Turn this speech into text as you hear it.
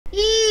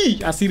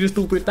I see the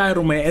stupid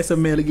title, man.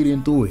 SML, get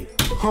into it.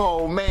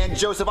 Oh man,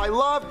 Joseph, I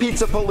love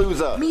Pizza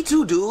Palooza. Me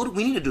too, dude.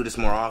 We need to do this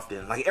more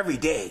often, like every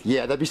day.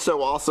 Yeah, that'd be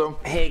so awesome.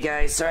 Hey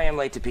guys, sorry I'm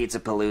late to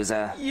Pizza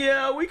Palooza.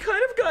 Yeah, we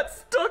kind of got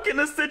stuck in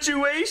a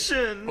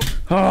situation.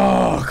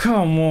 Oh,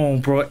 come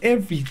on, bro.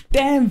 Every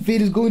damn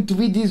vid is going to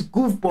be these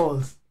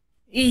goofballs.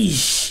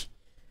 Eesh.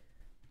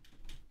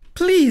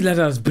 Please let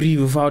us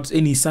breathe without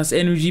any such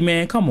energy,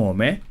 man. Come on,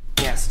 man.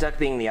 Yeah, stuck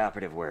being the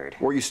operative word.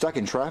 Were you stuck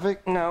in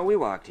traffic? No, we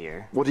walked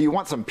here. Well, do you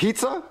want some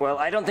pizza? Well,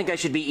 I don't think I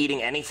should be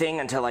eating anything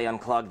until I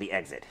unclog the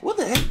exit. What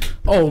the heck?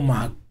 Oh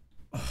my.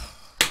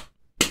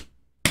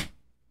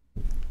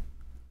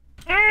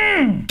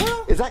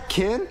 Is that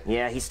Ken?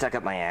 Yeah, he stuck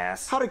up my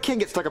ass. How did Ken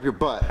get stuck up your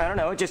butt? I don't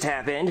know, it just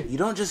happened. You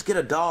don't just get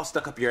a doll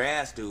stuck up your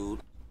ass, dude.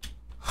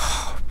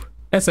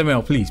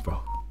 SML, please,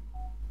 bro.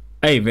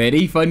 Hey, man,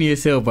 they funny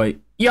as hell, but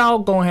y'all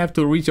gonna have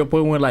to reach a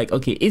point where, like,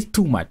 okay, it's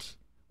too much.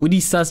 With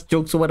these sus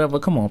jokes or whatever,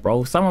 come on,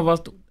 bro. Some of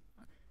us,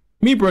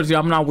 me personally,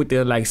 I'm not with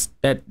the like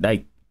that.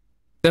 Like,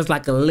 there's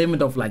like a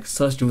limit of like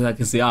sus jokes I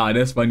can say, ah,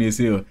 that's funny as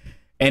hell.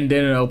 And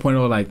then at a point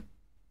of like,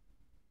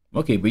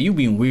 okay, but you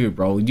being weird,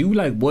 bro. You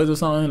like boys or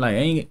something?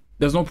 Like,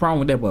 there's no problem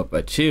with that,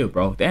 but chill,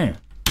 bro. Damn.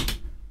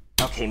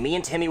 Okay, me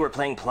and Timmy were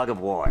playing Plug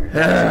of War.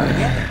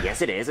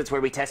 Yes, it is. It's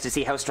where we test to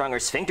see how strong our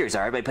sphincters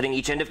are by putting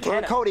each end of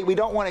Well, Ken. Cody, we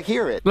don't want to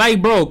hear it.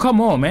 Like, bro,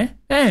 come on, man.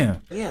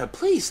 Damn. Yeah,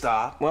 please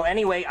stop. Well,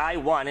 anyway, I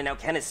won, and now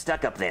Ken is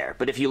stuck up there.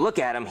 But if you look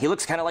at him, he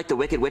looks kind of like the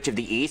Wicked Witch of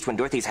the East when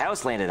Dorothy's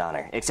house landed on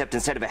her. Except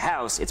instead of a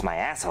house, it's my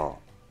asshole.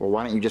 Well,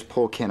 why don't you just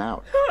pull Ken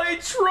out? I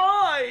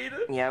tried.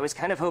 Yeah, I was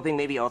kind of hoping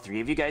maybe all three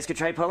of you guys could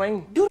try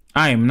pulling.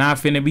 I am not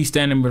finna be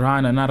standing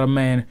behind another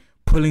man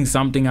pulling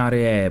something out of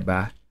their ass,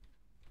 bro.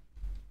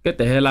 Get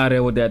the hell out of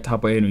there with that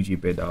type of energy,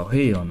 bit dog.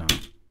 Hell no.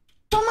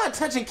 I'm not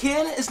touching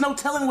Ken. It's no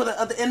telling where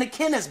the other end of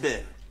Ken has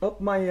been.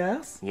 Up my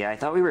ass? Yeah, I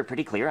thought we were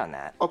pretty clear on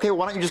that. Okay,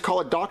 why don't you just call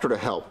a doctor to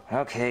help?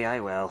 Okay, I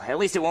will. At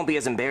least it won't be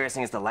as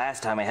embarrassing as the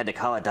last time I had to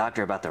call a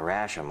doctor about the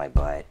rash on my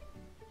butt.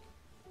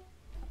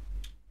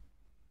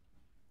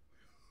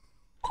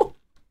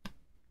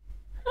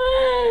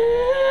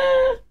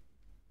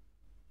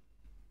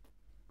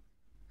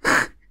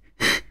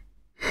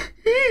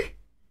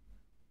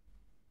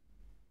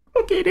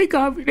 Okay, they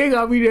got me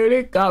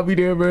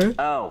there, man.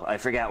 Oh, I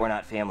forgot we're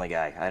not Family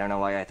Guy. I don't know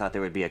why I thought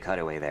there would be a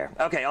cutaway there.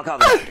 Okay, I'll call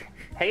the doctor.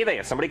 Hey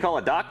there, somebody call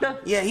a doctor?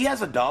 Yeah, he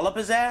has a doll up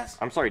his ass.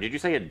 I'm sorry, did you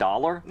say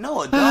 $1?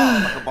 No, a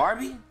doll, like a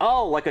Barbie.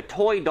 Oh, like a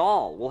toy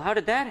doll. Well, how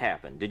did that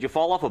happen? Did you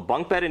fall off a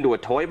bunk bed into a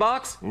toy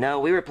box? No,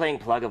 we were playing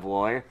Plug of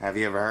War. Have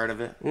you ever heard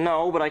of it?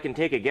 No, but I can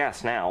take a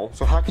guess now.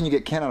 So how can you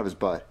get Ken out of his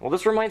butt? Well,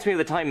 this reminds me of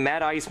the time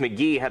Mad Ice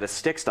McGee had a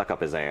stick stuck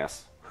up his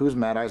ass. Who's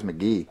Mad Eyes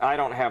McGee? I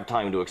don't have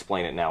time to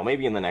explain it now.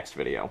 Maybe in the next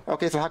video.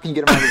 Okay, so how can you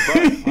get him out of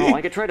his butt? Well,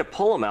 I could try to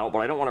pull him out, but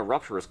I don't want to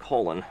rupture his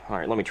colon. All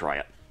right, let me try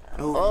it.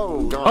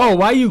 Oh, God. Oh,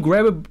 why you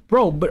grab it,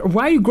 bro? But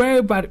why you grab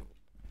it by the...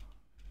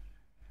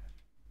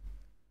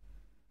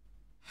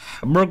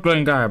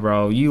 Brooklyn guy,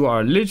 bro? You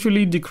are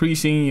literally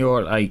decreasing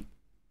your like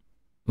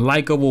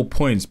likable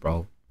points,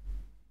 bro.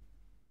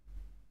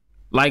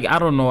 Like, I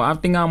don't know. I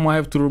think I'm gonna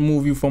have to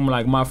remove you from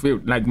like my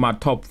favorite, like my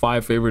top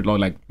 5 favorite, or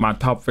like my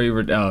top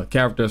favorite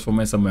characters from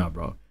SML,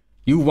 bro.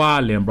 You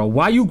wildin', bro.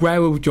 Why you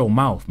grab it with your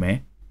mouth,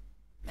 man?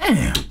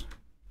 Damn.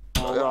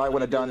 I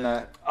would have done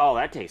that. Oh,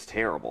 that tastes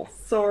terrible.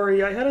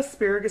 Sorry, I had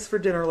asparagus for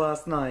dinner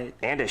last night.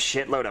 And a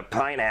shitload of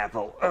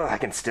pineapple. Ugh, I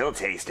can still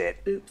taste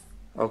it. Oops.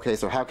 Okay,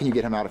 so how can you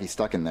get him out if he's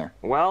stuck in there?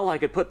 Well, I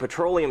could put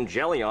petroleum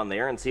jelly on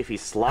there and see if he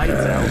slides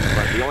out,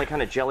 but the only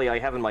kind of jelly I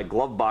have in my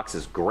glove box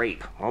is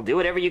grape. Well, do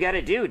whatever you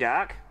gotta do,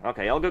 Doc.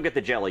 Okay, I'll go get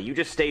the jelly. You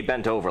just stay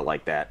bent over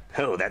like that.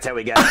 Oh, that's how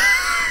we got it.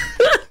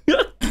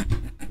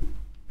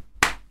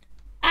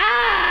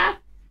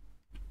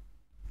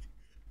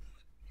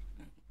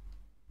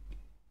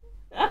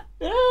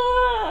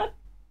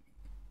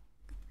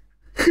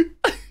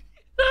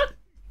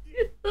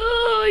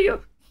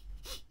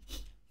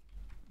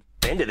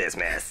 Into this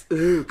mess.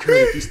 Ooh,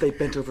 Kurt, if you stay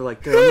bent over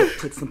like that, I'm gonna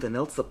put something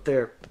else up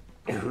there.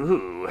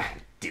 Ooh,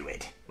 do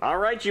it. All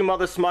right, you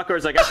mother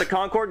smuckers, I got the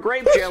Concord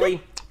grape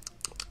jelly.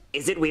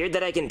 Is it weird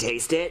that I can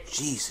taste it?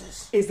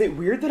 Jesus. Is it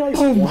weird that I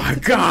Oh my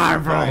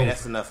God, bro. Alright,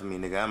 that's enough of me,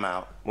 nigga. I'm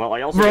out. Well,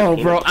 I also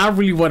Bro, I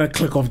really want to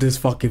click off this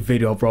fucking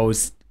video, bro.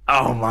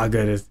 Oh my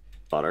goodness.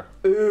 butter.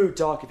 Ooh,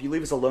 Doc, if you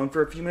leave us alone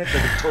for a few minutes, I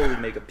could totally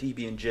make a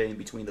PB&J in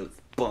between those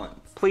buns.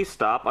 Please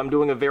stop. I'm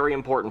doing a very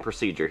important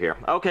procedure here.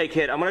 Okay,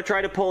 kid, I'm gonna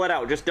try to pull it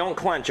out. Just don't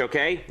clench,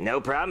 okay?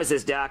 No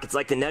promises, Doc. It's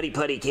like the Nutty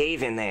Putty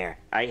cave in there.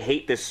 I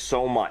hate this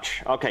so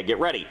much. Okay, get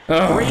ready.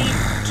 3,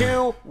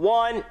 2,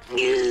 1.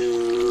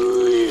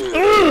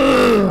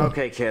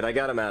 Okay, kid, I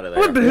got him out of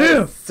there. What the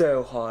hell?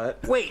 So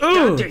hot. Wait,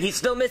 Doctor, he's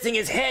still missing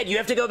his head. You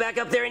have to go back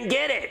up there and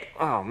get it.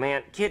 Oh,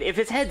 man. Kid, if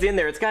his head's in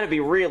there, it's gotta be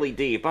really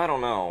deep. I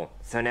don't know.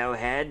 So no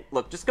head?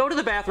 Look, just go to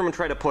the bathroom and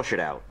try to push it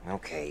out.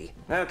 Okay.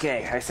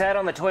 Okay, I sat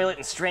on the toilet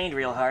and strained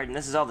real hard, and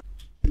this is all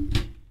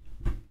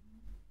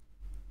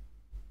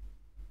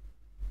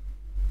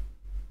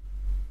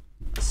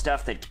the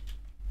stuff that...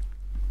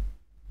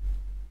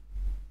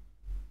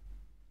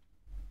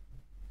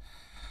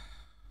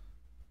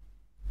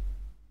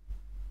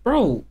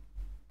 bro,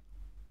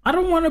 I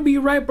don't want to be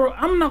right, bro.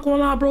 I'm not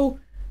gonna lie, bro.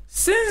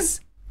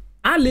 Since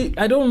I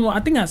don't know. I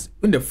think that's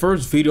in the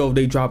first video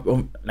they dropped,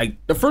 like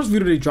the first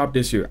video they dropped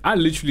this year. I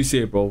literally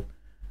said, bro,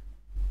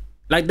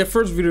 like the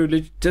first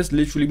video just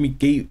literally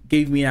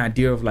gave me an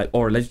idea of like,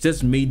 or like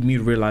just made me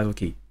realize,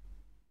 okay,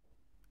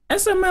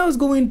 SML is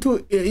going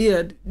to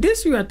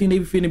this year. I think they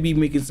finna be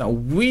making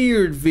some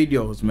weird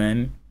videos,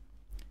 man.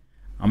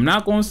 I'm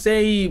not gonna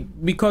say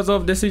because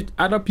of this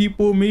other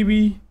people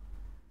maybe,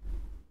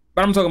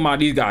 but I'm talking about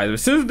these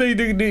guys. Since they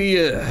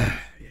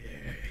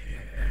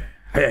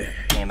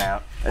Came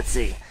out. Let's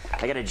see.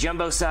 I got a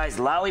jumbo-sized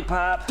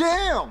lollipop.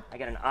 Damn! I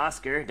got an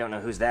Oscar. Don't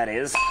know whose that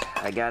is.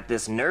 I got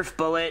this Nerf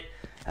bullet.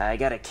 I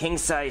got a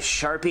king-size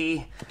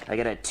Sharpie. I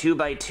got a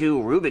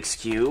 2x2 Rubik's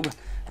Cube.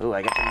 Ooh,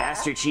 I got the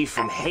Master Chief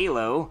from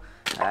Halo.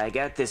 I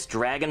got this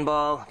Dragon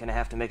Ball. Gonna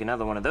have to make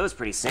another one of those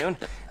pretty soon.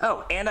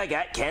 Oh, and I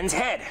got Ken's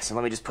head. So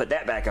let me just put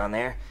that back on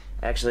there.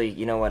 Actually,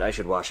 you know what? I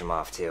should wash him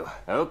off too.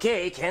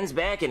 Okay, Ken's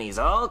back and he's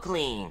all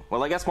clean.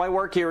 Well, I guess my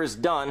work here is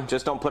done.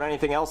 Just don't put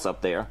anything else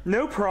up there.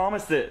 No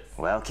promises.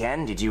 Well,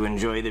 Ken, did you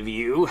enjoy the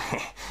view?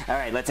 All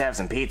right, let's have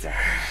some pizza.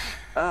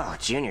 Oh,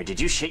 Junior,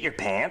 did you shit your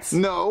pants?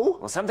 No.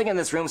 Well, something in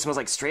this room smells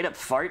like straight up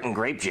fart and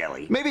grape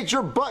jelly. Maybe it's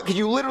your butt, because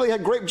you literally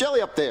had grape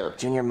jelly up there.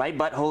 Junior, my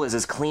butthole is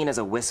as clean as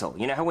a whistle.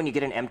 You know how when you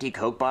get an empty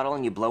Coke bottle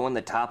and you blow in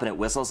the top and it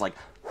whistles like,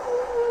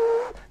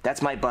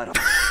 that's my butthole.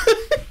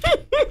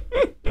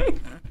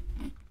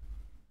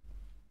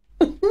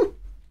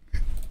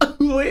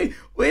 Wait,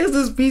 where's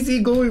this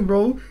PC going,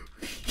 bro?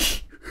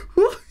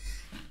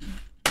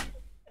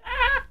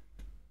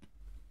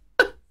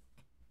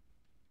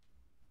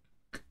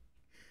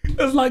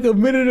 It's like a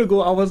minute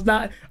ago. I was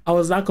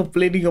not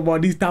complaining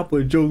about these type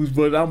of jokes,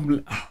 but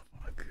I'm. Oh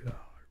my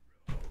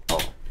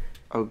god.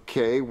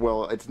 Okay,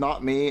 well, it's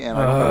not me, and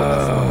I don't know what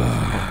that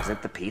smells. Is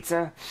it the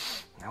pizza?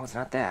 No, it's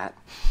not that.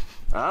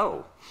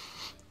 Oh.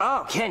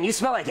 Oh, Ken, you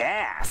smell like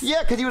ass.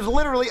 Yeah, because he was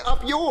literally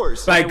up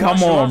yours. Like,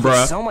 come on,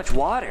 bro. So much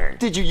water.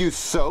 Did you use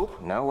soap?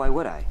 No, why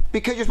would I?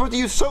 Because you're supposed to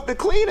use soap to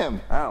clean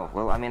him. Oh,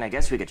 well, I mean, I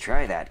guess we could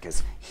try that,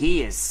 because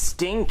he is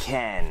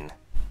Stinken.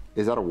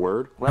 Is that a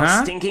word?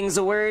 Well, stinking's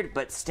a word,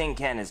 but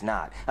Stinken is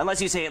not.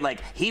 Unless you say it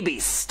like, he be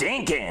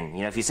stinking.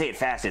 You know, if you say it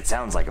fast, it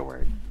sounds like a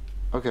word.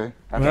 Okay.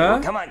 Okay,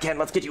 well, come on, Ken,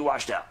 let's get you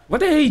washed up. What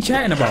the hell are you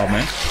chatting about,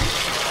 man?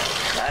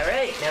 All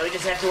right, now we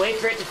just have to wait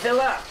for it to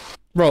fill up.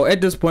 Bro,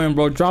 at this point,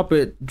 bro, drop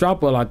it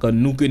like a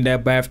nuke in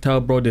that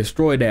bathtub, bro.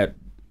 Destroy that.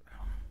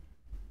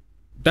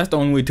 That's the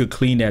only way to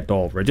clean that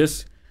dog, bro.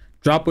 Just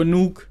drop a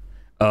nuke.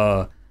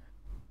 The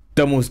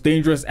most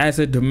dangerous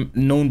asset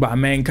known by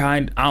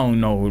mankind. I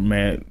don't know,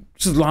 man.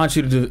 Just launch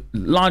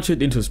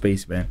it into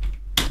space, man.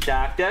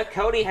 Doctor,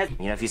 Cody has.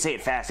 You know, if you say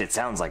it fast, it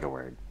sounds like a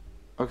word.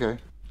 Okay.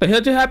 The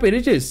hell just happened?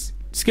 It just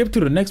skip to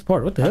the next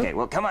part. What the hell? Okay,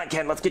 well, come on,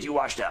 Ken. Let's get you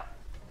washed up.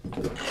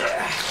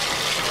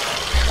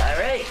 All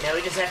right, now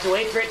we just have to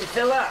wait for it to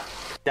fill up.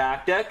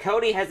 Doctor,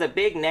 Cody has a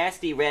big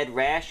nasty red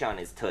rash on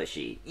his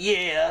tushy.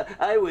 Yeah,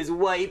 I was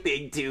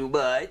wiping too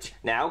much.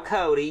 Now,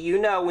 Cody, you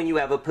know when you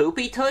have a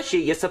poopy tushy,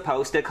 you're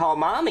supposed to call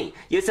Mommy.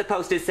 You're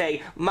supposed to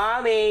say,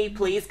 Mommy,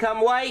 please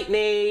come wipe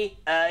me.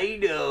 I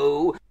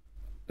know.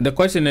 The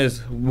question is,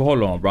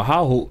 hold on, bro.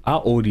 How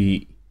old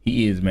he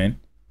is, man?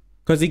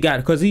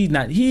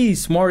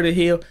 He's smart as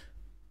hell,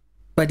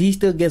 but he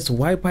still gets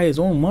wiped by his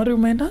own mother,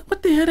 man.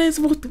 What the hell is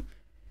supposed to?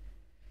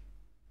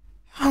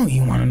 I don't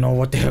even want to know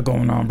what the hell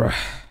going on, bro.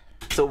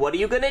 So what are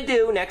you gonna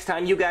do next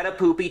time you got a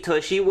poopy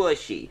tushy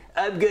wushy?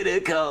 I'm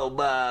gonna call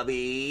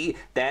Mommy.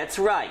 That's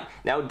right.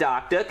 Now,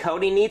 Doctor,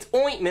 Cody needs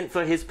ointment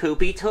for his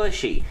poopy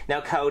tushy.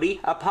 Now, Cody,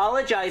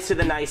 apologize to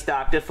the nice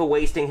doctor for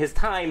wasting his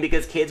time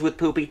because kids with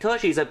poopy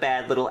tushies are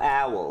bad little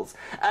owls.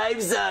 I'm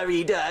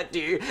sorry,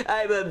 Doctor.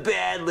 I'm a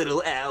bad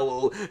little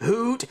owl.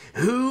 Hoot,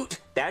 hoot.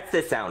 That's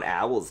the sound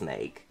owls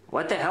make.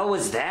 What the hell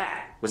was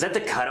that? Was that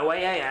the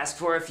cutaway I asked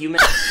for a few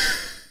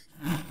minutes?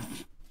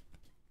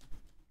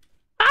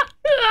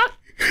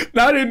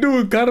 Now they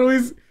doing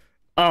cutaways.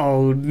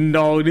 Oh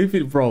no,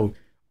 bro.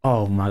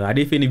 Oh my god,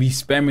 they finna be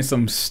spamming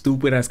some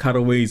stupid ass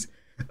cutaways.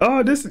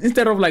 Oh, this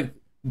instead of like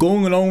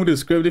going along with the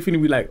script, they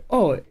finna be like,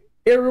 oh,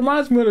 it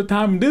reminds me of the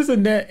time this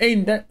and that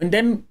ain't that, and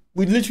then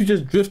we literally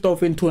just drift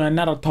off into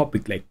another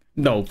topic. Like,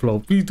 no, Flo,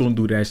 please don't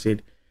do that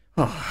shit.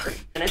 Oh.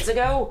 Minutes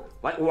ago?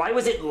 Why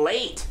was it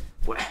late?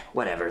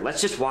 Whatever,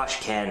 let's just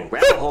wash Ken.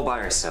 Grab a whole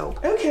bar of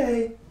soap.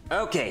 Okay.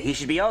 Okay, he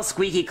should be all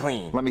squeaky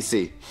clean. Let me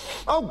see.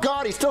 Oh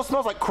god, he still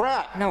smells like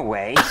crap. No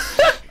way.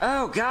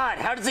 Oh god,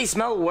 how does he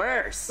smell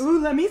worse?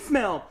 Ooh, let me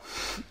smell.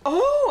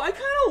 Oh, I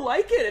kind of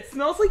like it. It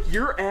smells like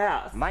your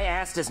ass. My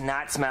ass does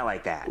not smell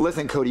like that.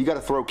 Listen, Cody, you gotta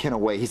throw Ken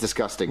away. He's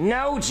disgusting.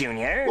 No,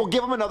 Junior. Well,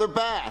 give him another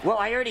bath. Well,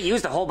 I already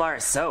used a whole bar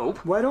of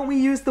soap. Why don't we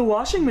use the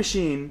washing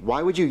machine?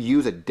 Why would you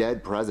use a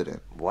dead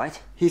president?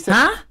 What? He said.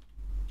 Huh?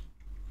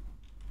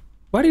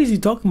 What is he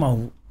talking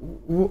about?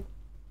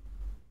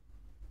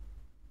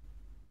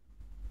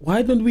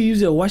 Why don't we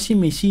use a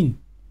washing machine?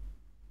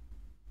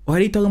 Why are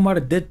they talking about a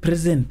dead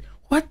president?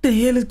 What the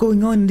hell is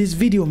going on in this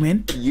video,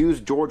 man? Use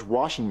George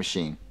washing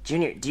machine.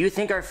 Junior, do you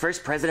think our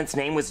first president's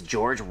name was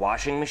George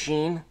Washing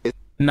Machine?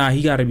 Nah,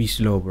 he gotta be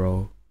slow,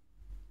 bro.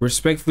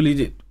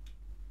 Respectfully,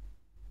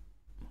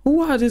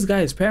 who are this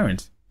guy's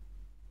parents?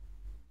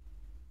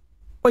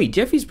 Wait,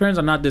 Jeffy's parents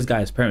are not this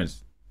guy's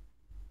parents.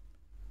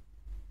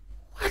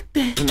 What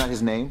the? Isn't that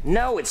his name?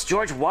 No, it's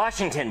George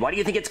Washington. Why do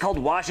you think it's called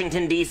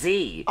Washington,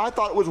 D.C.? I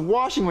thought it was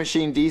Washing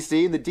Machine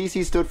DC, and the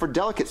DC stood for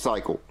Delicate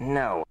Cycle.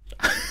 No.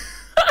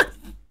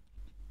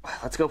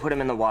 Let's go put him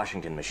in the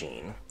Washington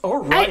machine.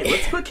 Alright,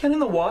 let's put Ken in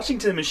the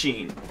Washington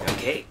machine.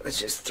 Okay, let's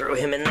just throw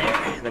him in there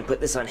and then put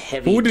this on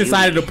heavy Who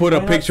decided to put a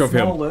Why not picture of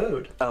small him?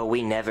 load? Oh,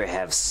 we never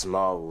have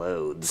small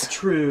loads.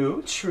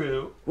 True,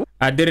 true.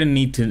 Nobody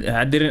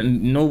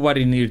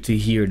needed to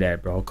hear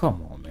that, bro.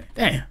 Come on, man.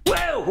 Damn.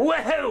 Whoa,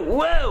 whoa,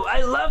 whoa!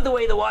 I love the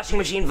way the washing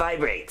machine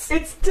vibrates.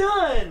 It's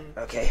done!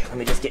 Okay, let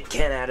me just get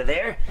Ken out of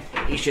there.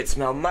 He should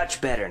smell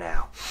much better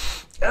now.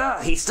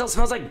 Ugh, he still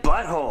smells like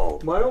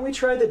butthole. Why don't we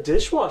try the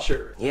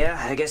dishwasher? Yeah,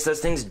 I guess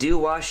those things do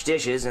wash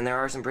dishes, and there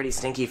are some pretty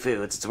stinky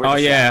foods. It's worth Oh a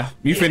yeah, shot.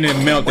 you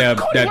finna melt that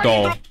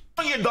doll.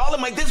 Your doll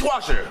in my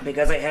dishwasher.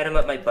 Because I had him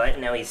up my butt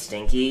and now he's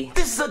stinky.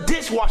 This is a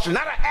dishwasher,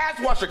 not an ass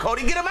washer,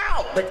 Cody. Get him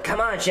out. But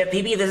come on, Chef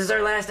PB, this is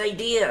our last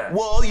idea.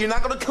 Well, you're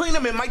not gonna clean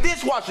him in my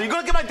dishwasher. You're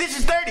gonna get my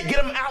dishes dirty.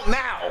 Get him out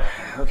now.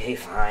 Okay,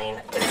 fine.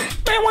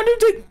 Man, why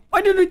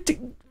did you take?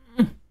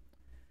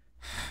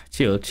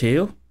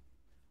 Chill.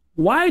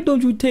 Why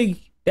don't you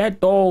take that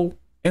doll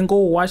and go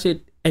wash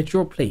it at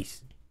your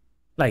place?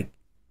 Like,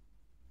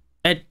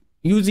 at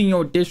using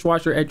your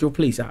dishwasher at your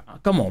place.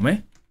 Come on,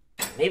 man.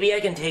 Maybe I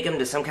can take him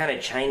to some kind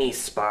of Chinese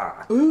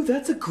spa. Ooh,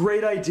 that's a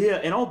great idea,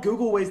 and I'll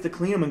Google ways to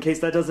clean them in case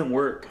that doesn't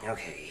work.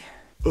 Okay.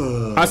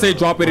 I say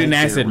drop it in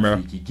acid, bro.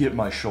 Rafiki, get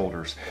my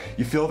shoulders.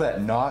 You feel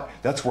that knot?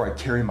 That's where I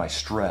carry my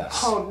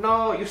stress. Oh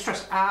no, you're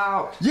stressed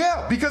out.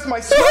 Yeah, because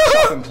my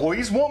sweatshop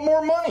employees want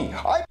more money.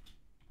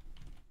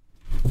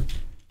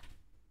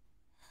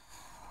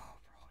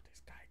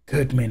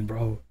 Goodman,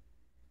 bro.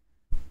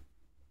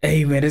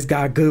 Hey, man, this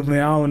guy Goodman,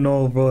 I don't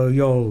know, bro.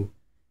 Yo,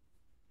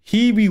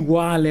 he be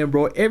wildin',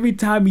 bro. Every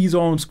time he's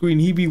on screen,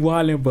 he be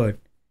wildin', but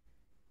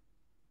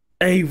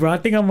hey, bro, I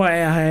think I might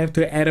have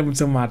to add him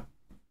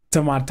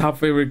to my top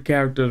favorite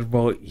characters,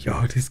 bro.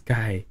 Yo, this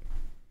guy.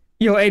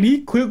 Yo, and he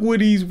quick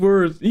with these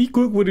words. He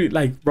quick with it,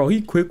 like, bro,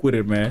 he quick with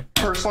it, man.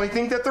 Personally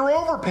think that they're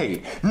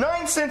overpaid.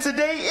 9 cents a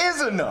day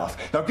is enough.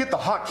 Now get the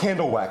hot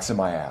candle wax in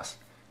my ass.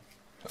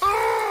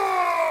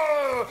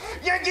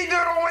 Yankee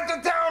Doodle went to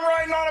town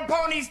riding on a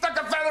pony, stuck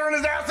a feather in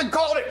his ass and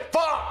called it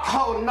fuck.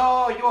 Oh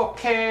no, you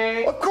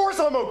okay? Of course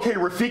I'm okay,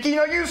 Rafiki.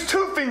 Now use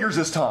 2 fingers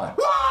this time.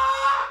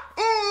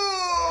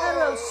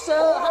 Hello,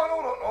 sir.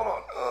 Hold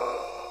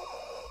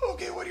on.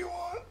 Okay, what do you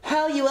want?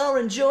 How you are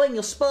enjoying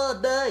your spa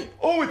day?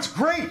 Oh, it's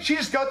great. She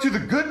just got to the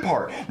good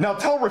part. Now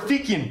tell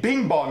Rafiki and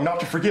Bing Bong not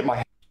to forget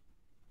my...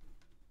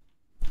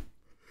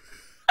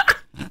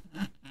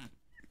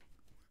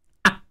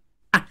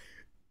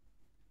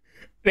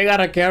 They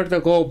got a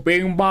character called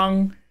Bing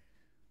Bong.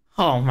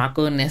 Oh my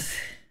goodness.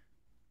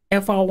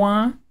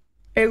 F1.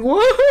 Hey,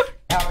 what?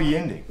 happy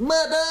ending.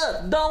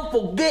 Mother, don't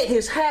forget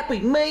his happy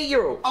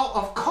meal. Oh,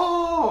 of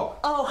course.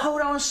 Oh,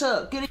 hold on,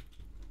 sir. Get it.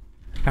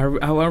 I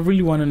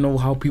really want to know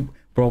how people,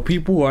 bro,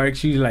 people who are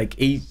actually like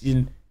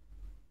Asian.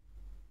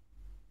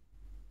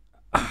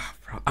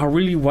 I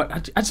really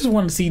want. I just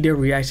want to see their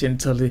reaction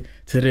to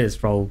this,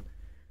 bro.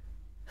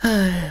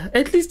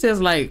 At least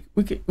there's like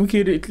we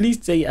could at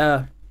least say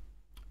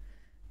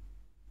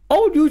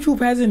old YouTube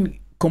hasn't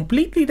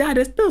completely died.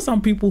 There's still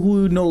some people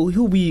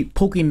who be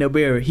poking the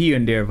bear here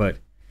and there, but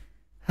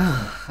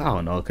I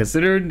don't know.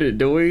 Considering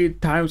the way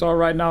times are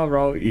right now,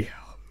 bro. Yeah,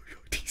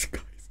 these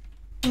guys.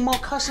 More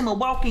customer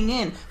walking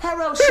in.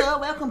 Hello, sir.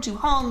 Welcome to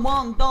Hong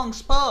Wong Dong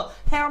Spa.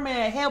 How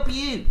may I help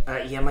you?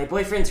 Yeah, my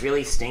boyfriend's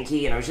really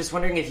stinky, and I was just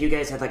wondering if you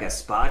guys had like a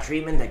spa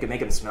treatment that could make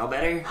him smell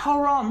better.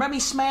 Hold on, let me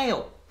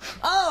smell.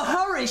 Oh,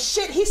 holy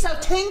shit, he's so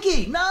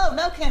tinky. No,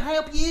 can't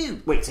help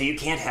you. Wait, so you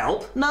can't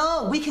help?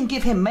 No, we can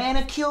give him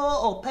manicure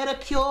or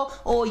pedicure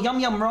or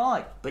yum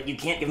right. But you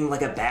can't give him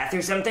like a bath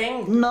or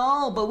something?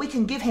 No, but we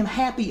can give him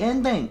happy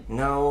ending.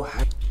 No.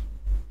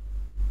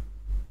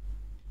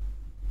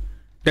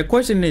 The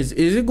question is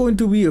it going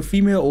to be a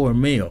female or a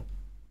male?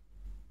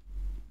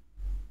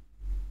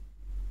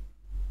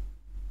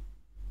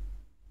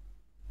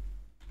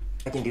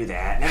 I can do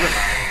that. Never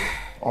mind.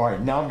 All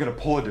right, now I'm gonna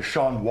pull a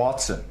Deshaun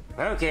Watson.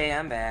 Okay,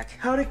 I'm back.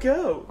 How'd it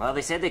go? Well,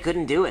 they said they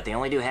couldn't do it. They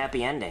only do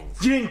happy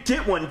endings. You didn't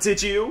get one,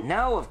 did you?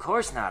 No, of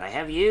course not. I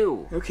have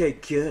you. Okay,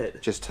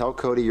 good. Just tell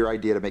Cody your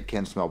idea to make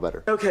Ken smell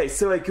better. Okay,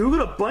 so I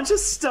googled a bunch of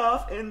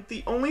stuff, and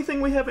the only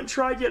thing we haven't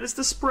tried yet is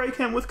to spray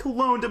Ken with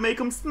cologne to make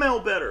him smell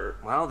better.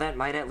 Well, that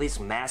might at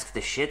least mask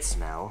the shit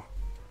smell.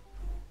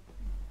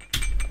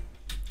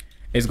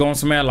 It's gonna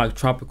smell like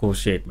tropical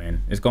shit,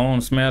 man. It's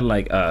gonna smell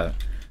like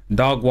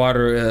dog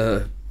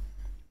water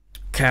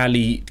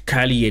Cali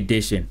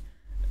edition.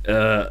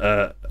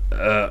 I'm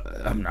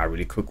not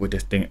really quick with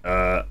this thing.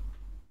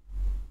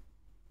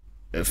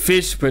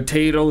 Fish,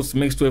 potatoes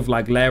mixed with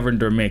like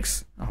lavender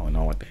mix. I don't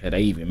know what the hell that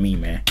even mean,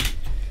 man.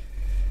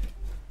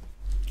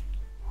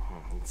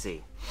 Let's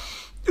see.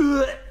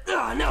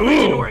 Oh, no, that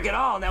didn't work at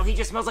all. Now he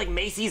just smells like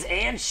Macy's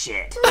and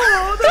shit.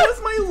 Oh, that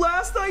was my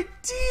last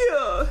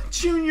idea.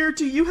 Junior,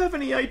 do you have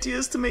any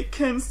ideas to make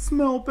Ken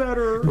smell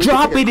better?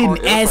 Drop it in Car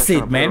air acid,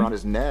 freshener man. around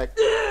his neck.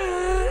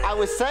 I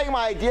was saying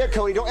my idea,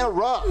 Cody. Don't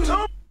interrupt.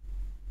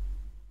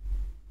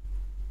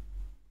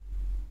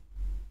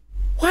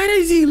 Why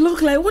does he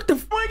look like what the?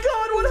 Oh my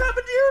God, what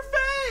happened to your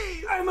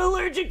face? I'm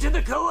allergic to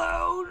the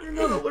cologne. You're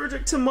not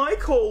allergic to my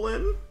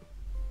colon.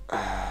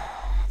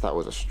 That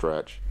was a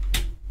stretch.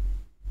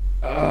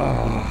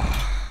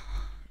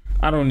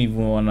 I don't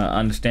even want to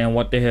understand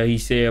what the hell he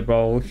said,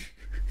 bro.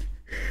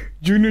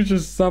 Junior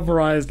just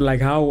summarized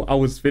like how I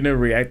was finna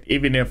react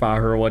even if I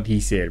heard what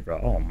he said, bro.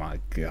 Oh my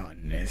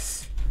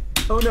goodness.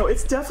 Oh no,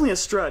 it's definitely a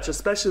stretch,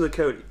 especially with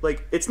Cody.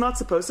 Like, it's not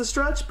supposed to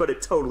stretch, but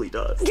it totally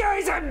does.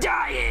 Guys, I'm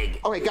dying.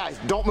 Okay, guys,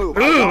 don't move.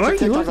 why I'll are you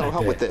TikTok like that'll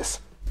help that? with this.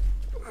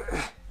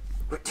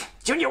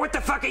 Junior, what the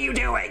fuck are you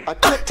doing? A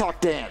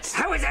TikTok dance.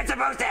 How is that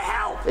supposed to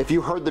help? If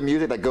you heard the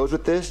music that goes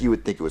with this, you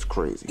would think it was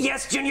crazy.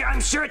 Yes, Junior, I'm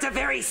sure it's a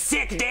very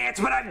sick dance,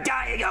 but I'm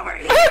dying over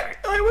here.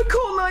 I would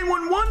call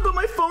 911, but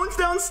my phone's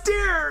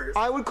downstairs.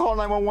 I would call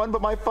 911,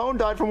 but my phone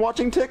died from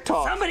watching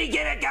TikTok. Somebody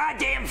get a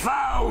goddamn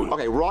phone.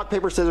 Okay, rock,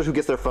 paper, scissors, who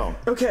gets their phone?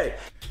 Okay,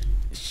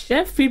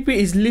 Chef Phoebe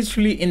is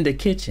literally in the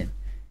kitchen.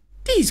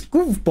 These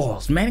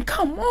goofballs, man.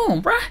 Come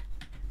on, bruh.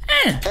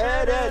 Ed,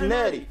 Ed, and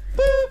Eddie.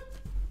 Boop,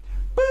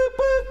 boop,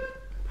 boop.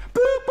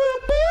 Boop,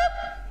 boop, boop.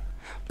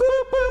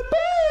 Boop, boop,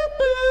 boop,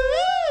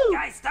 boop.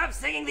 Guys, stop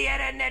singing the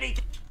Ed, Ed and Eddie.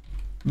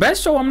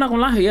 Best show, I'm not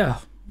gonna lie, yeah.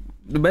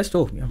 The best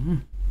show, yeah.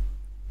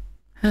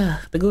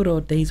 The good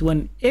old days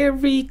when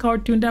every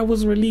cartoon that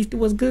was released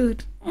was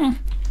good. Game's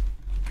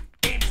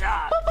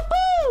up. Boop,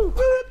 boop,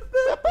 boop,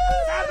 boop.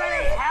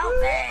 Somebody help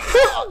me.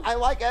 I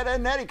like Ed, Ed,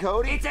 and Eddie,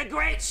 Cody. It's a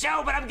great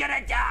show, but I'm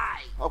gonna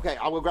die. Okay,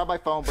 I will grab my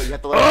phone, but you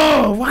have to let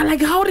Oh, why,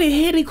 like how the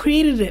hell they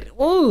created it?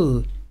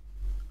 Oh,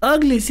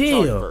 ugly as me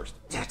hell. first.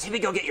 Timmy,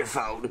 go get your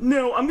phone.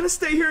 no, I'm gonna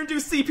stay here and do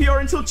CPR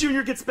until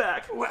Junior gets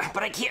back.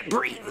 But I can't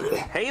breathe.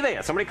 Hey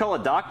there, somebody call a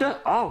doctor?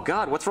 Oh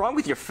God, what's wrong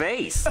with your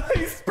face?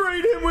 I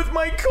sprayed him with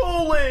my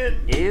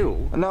colon.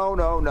 Ew.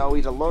 No,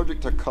 he's allergic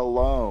to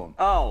cologne.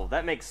 Oh,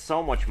 that makes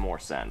so much more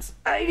sense.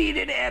 I need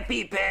an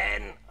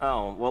EpiPen.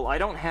 Oh, well, I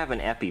don't have an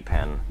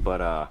EpiPen,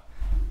 but I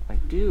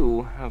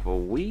do have a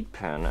weed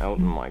pen out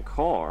in my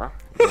car.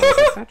 You wanna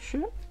hit that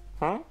shit?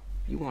 Huh?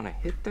 You wanna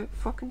hit that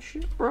fucking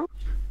shit, bro?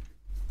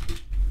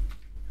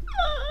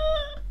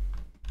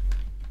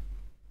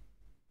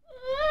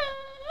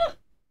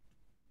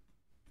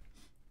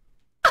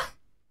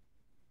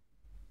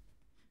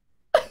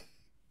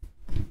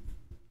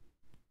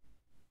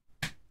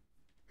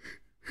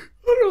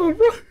 Hold on,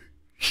 bro.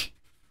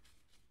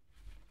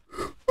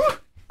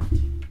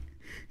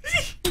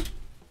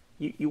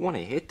 You wanna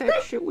hit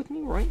that shit with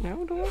me right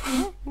now, dog?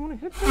 Huh? You wanna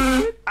hit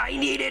that shit? I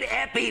need an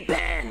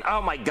EpiPen.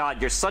 Oh my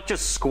God, you're such a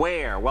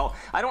square. Well,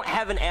 I don't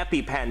have an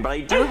EpiPen, but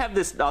I do have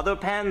this other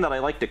pen that I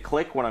like to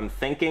click when I'm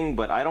thinking,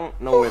 but I don't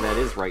know where that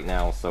is right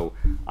now, so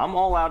I'm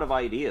all out of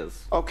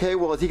ideas. Okay,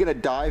 well, is he gonna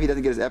die if he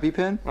doesn't get his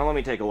EpiPen? Well, let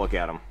me take a look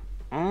at him.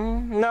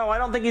 No, I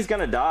don't think he's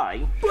gonna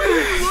die. But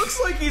it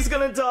looks like he's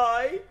gonna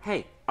die.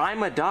 Hey,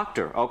 I'm a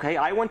doctor, okay?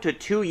 I went to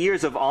 2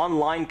 years of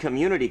online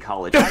community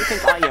college. I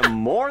think I am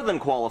more than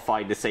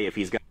qualified to say if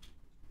he's gonna...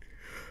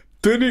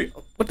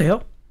 What the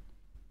hell?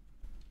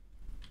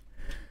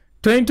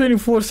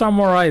 2024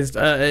 summarized.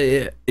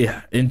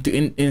 Yeah,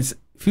 in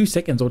few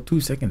seconds or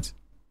 2 seconds.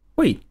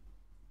 Wait,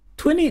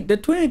 the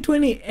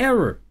 2020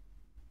 error.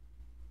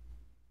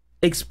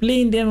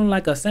 Explain them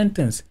like a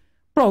sentence,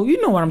 bro.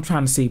 You know what I'm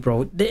trying to say,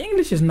 bro. The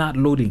English is not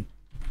loading.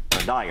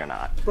 die or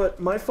not. But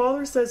my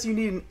father says you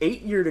need an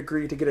 8-year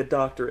degree to get a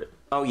doctorate.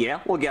 Oh yeah?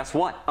 Well, guess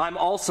what? I'm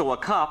also a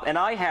cop, and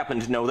I happen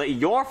to know that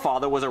your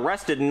father was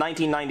arrested in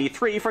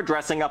 1993 for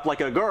dressing up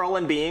like a girl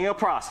and being a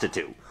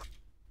prostitute.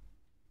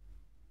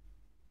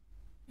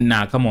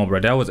 Nah, come on, bro.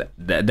 That was the...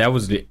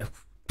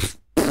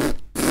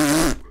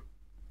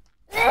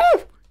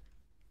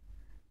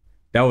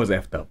 That was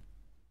effed up.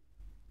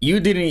 You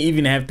didn't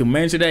even have to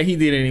mention that. He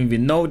didn't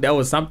even know that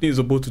was something he's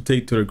supposed to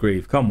take to the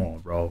grave. Come on,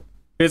 bro.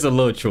 It's a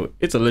literal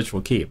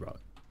kid, bro.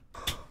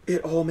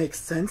 It all makes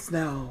sense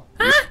now.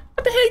 Huh?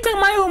 What the hell you talking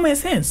about? It all makes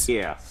sense.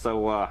 Yeah,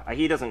 so,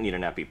 he doesn't need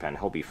an EpiPen.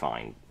 He'll be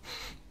fine.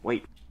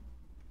 Wait.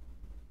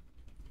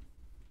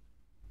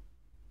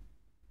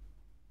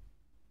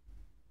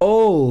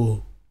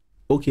 Oh.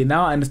 Okay,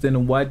 now I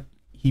understand what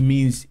he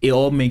means. It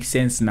all makes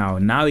sense now.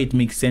 Now it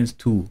makes sense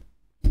too.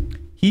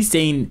 He's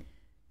saying...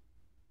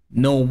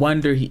 No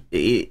wonder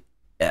he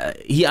now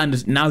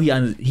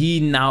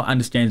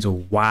understands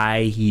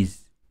why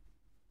he's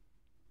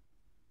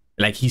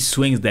like he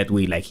swings that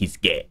way, like he's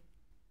gay.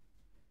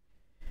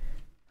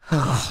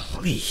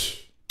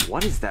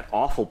 What is that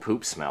awful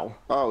poop smell?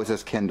 Oh, it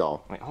says Ken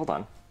doll. Wait, hold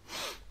on.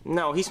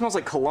 No, he smells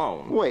like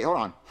cologne. Wait, hold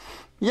on.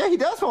 Yeah, he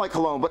does smell like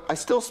cologne, but I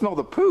still smell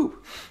the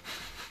poop.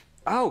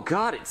 Oh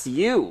God, it's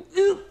you.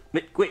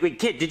 Wait,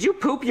 kid, did you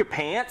poop your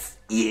pants?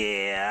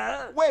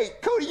 Yeah.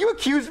 Wait, Cody, you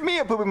accused me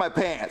of pooping my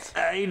pants.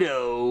 I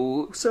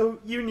know. So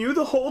you knew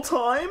the whole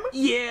time?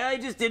 Yeah, I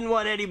just didn't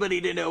want anybody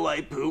to know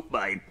I pooped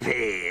my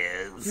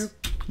pants.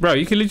 Bro,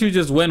 you can literally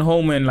just went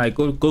home and like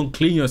go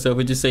clean yourself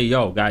and just say,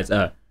 yo, guys,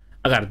 I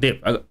got a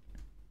dip.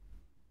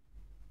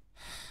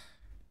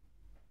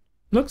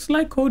 Looks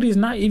like Cody is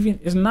not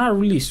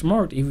really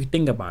smart if you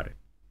think about it.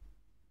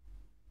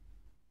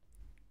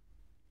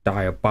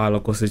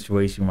 Diabolical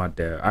situation right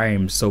there. I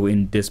am so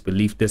in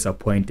disbelief,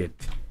 disappointed.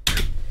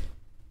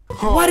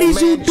 Oh, what is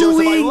you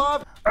doing?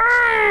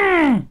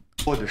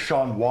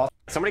 Deshaun Watson.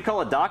 Somebody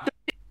call a doctor?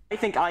 I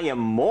think I am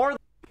more.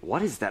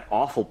 What is that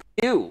awful?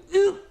 Ew.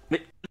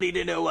 Need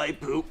to know I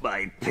poop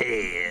my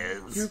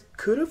pants. You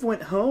could have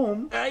went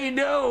home. I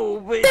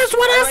know, but that's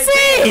what I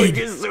said. We're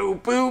just so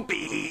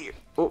poopy.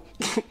 Oh,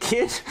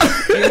 kid,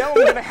 you know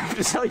I'm gonna have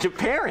to tell your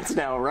parents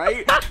now,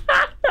 right?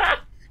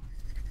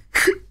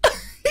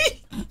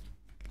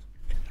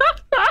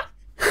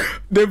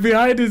 The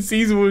behind the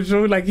scenes will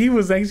show like he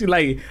was actually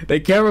like the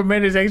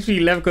cameraman is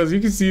actually left because you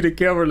can see the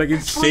camera like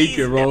it's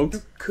shaking, bro.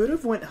 You could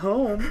have went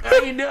home.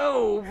 I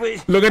know,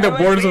 but look at the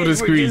borders of the we're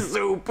screen. just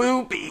so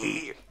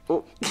poopy.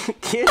 Oh,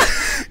 kid,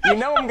 you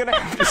know I'm gonna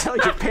have to tell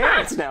your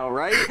parents now,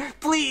 right?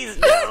 Please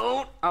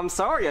don't. I'm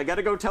sorry, I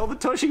gotta go tell the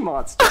Tushy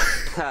monster.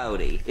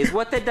 Cody, is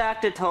what the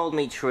doctor told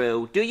me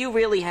true? Do you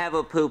really have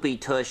a poopy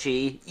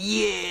tushy?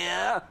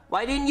 Yeah.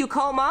 Why didn't you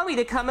call mommy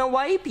to come and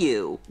wipe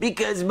you?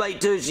 Because my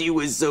tushy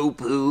was so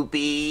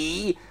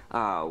poopy.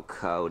 Oh,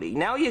 Cody,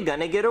 now you're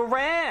gonna get a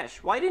rash.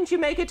 Why didn't you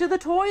make it to the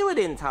toilet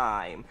in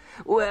time?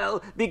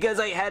 Well, because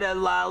I had a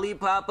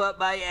lollipop up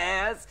my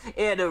ass,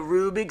 and a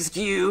Rubik's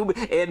Cube,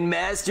 and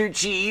Master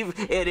Chief,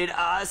 and an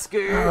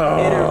Oscar,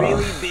 and a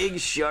really big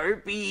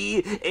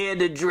Sharpie,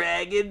 and a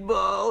Dragon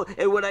Ball,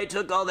 and when I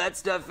took all that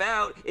stuff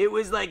out, it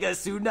was like a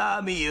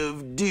tsunami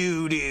of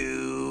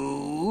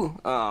doo-doo.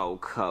 Oh,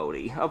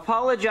 Cody,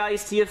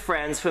 apologize to your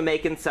friends for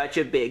making such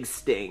a big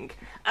stink.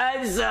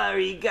 I'm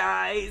sorry,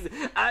 guys.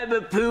 I'm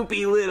a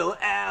poopy little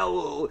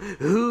owl.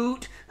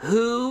 Hoot,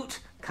 hoot.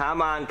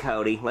 Come on,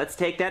 Cody. Let's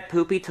take that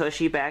poopy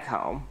tushy back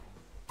home.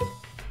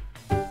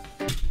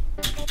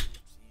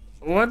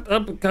 What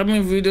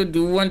upcoming video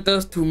do you want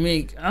us to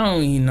make? I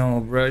don't even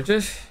know, bro.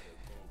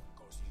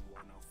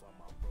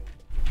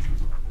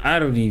 I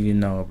don't even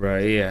know, bro.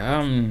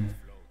 Yeah,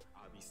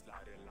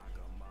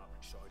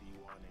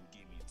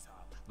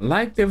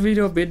 like the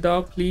video, big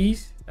dog,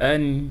 please,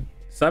 and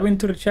subbing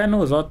to the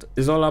channel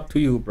is all up to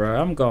you,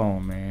 bro. I'm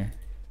gone, man.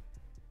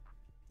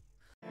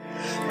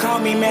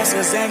 Call me Master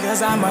Xenn,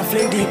 cause I'm a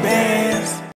 50 bands.